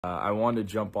I wanted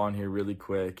to jump on here really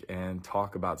quick and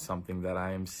talk about something that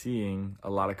I am seeing a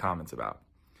lot of comments about,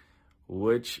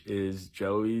 which is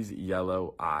Joey's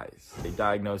yellow eyes. They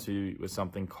diagnosed me with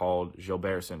something called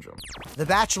Gilbert syndrome. The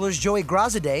Bachelor's Joey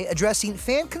Graziadei addressing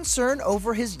fan concern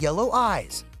over his yellow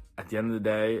eyes. At the end of the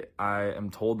day, I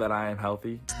am told that I am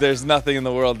healthy. There's nothing in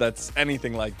the world that's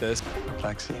anything like this.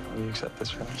 Lexi, will you accept this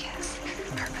for me? Yes,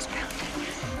 purpose grounded.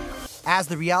 As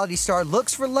the reality star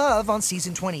looks for love on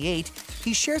season 28,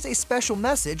 he shares a special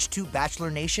message to Bachelor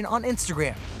Nation on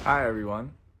Instagram. Hi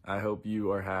everyone, I hope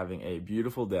you are having a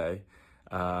beautiful day.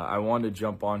 I wanted to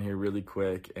jump on here really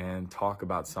quick and talk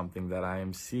about something that I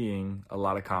am seeing a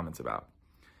lot of comments about,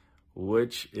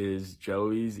 which is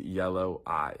Joey's yellow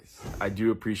eyes. I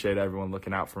do appreciate everyone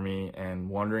looking out for me and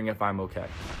wondering if I'm okay.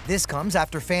 This comes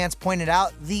after fans pointed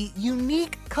out the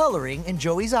unique coloring in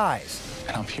Joey's eyes.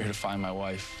 And I'm here to find my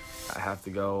wife. I have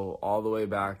to go all the way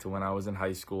back to when I was in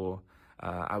high school.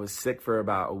 I was sick for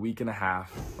about a week and a half.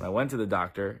 When I went to the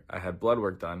doctor, I had blood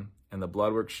work done, and the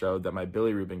blood work showed that my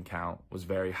bilirubin count was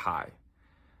very high.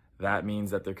 That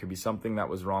means that there could be something that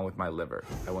was wrong with my liver.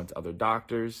 I went to other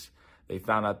doctors. They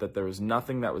found out that there was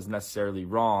nothing that was necessarily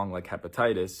wrong, like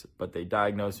hepatitis, but they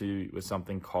diagnosed me with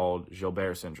something called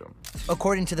Gilbert syndrome.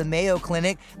 According to the Mayo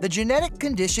Clinic, the genetic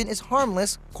condition is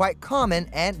harmless, quite common,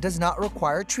 and does not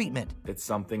require treatment. It's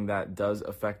something that does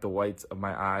affect the whites of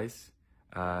my eyes.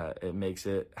 It makes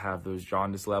it have those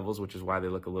jaundice levels, which is why they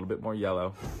look a little bit more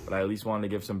yellow. But I at least wanted to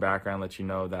give some background, let you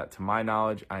know that to my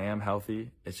knowledge, I am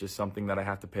healthy. It's just something that I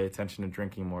have to pay attention to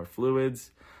drinking more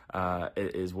fluids.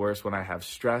 It is worse when I have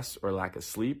stress or lack of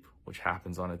sleep, which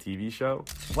happens on a TV show.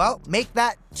 Well, make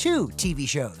that 2 TV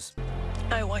shows.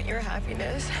 I want your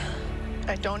happiness.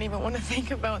 I don't even want to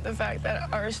think about the fact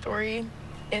that our story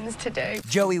ends today.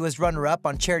 Joey was runner-up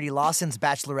on Charity Lawson's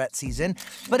Bachelorette season,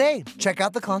 but hey, check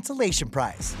out the consolation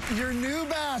prize. Your new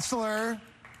Bachelor,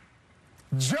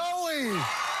 Joey!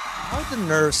 How are the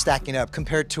nerves stacking up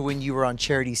compared to when you were on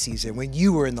Charity season, when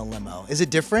you were in the limo? Is it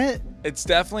different? It's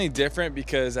definitely different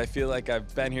because I feel like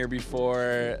I've been here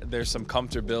before. There's some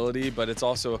comfortability, but it's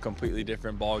also a completely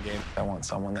different ball game. I want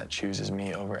someone that chooses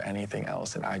me over anything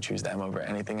else, and I choose them over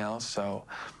anything else. So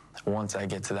once I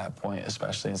get to that point,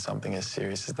 especially in something as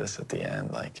serious as this at the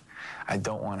end, like, I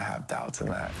don't want to have doubts in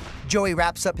that. Joey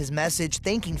wraps up his message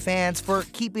thanking fans for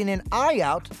keeping an eye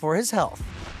out for his health.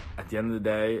 At the end of the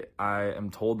day, I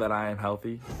am told that I am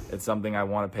healthy. It's something I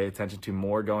want to pay attention to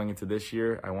more going into this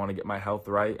year. I want to get my health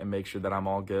right and make sure that I'm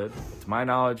all good. But to my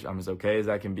knowledge, I'm as okay as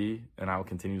I can be, and I will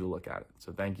continue to look at it.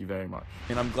 So thank you very much.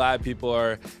 And I'm glad people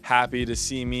are happy to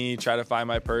see me try to find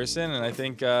my person, and I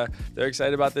think they're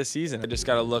excited about this season. I just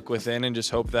got to look within and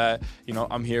just hope that,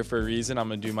 I'm here for a reason. I'm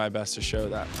going to do my best to show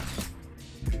that.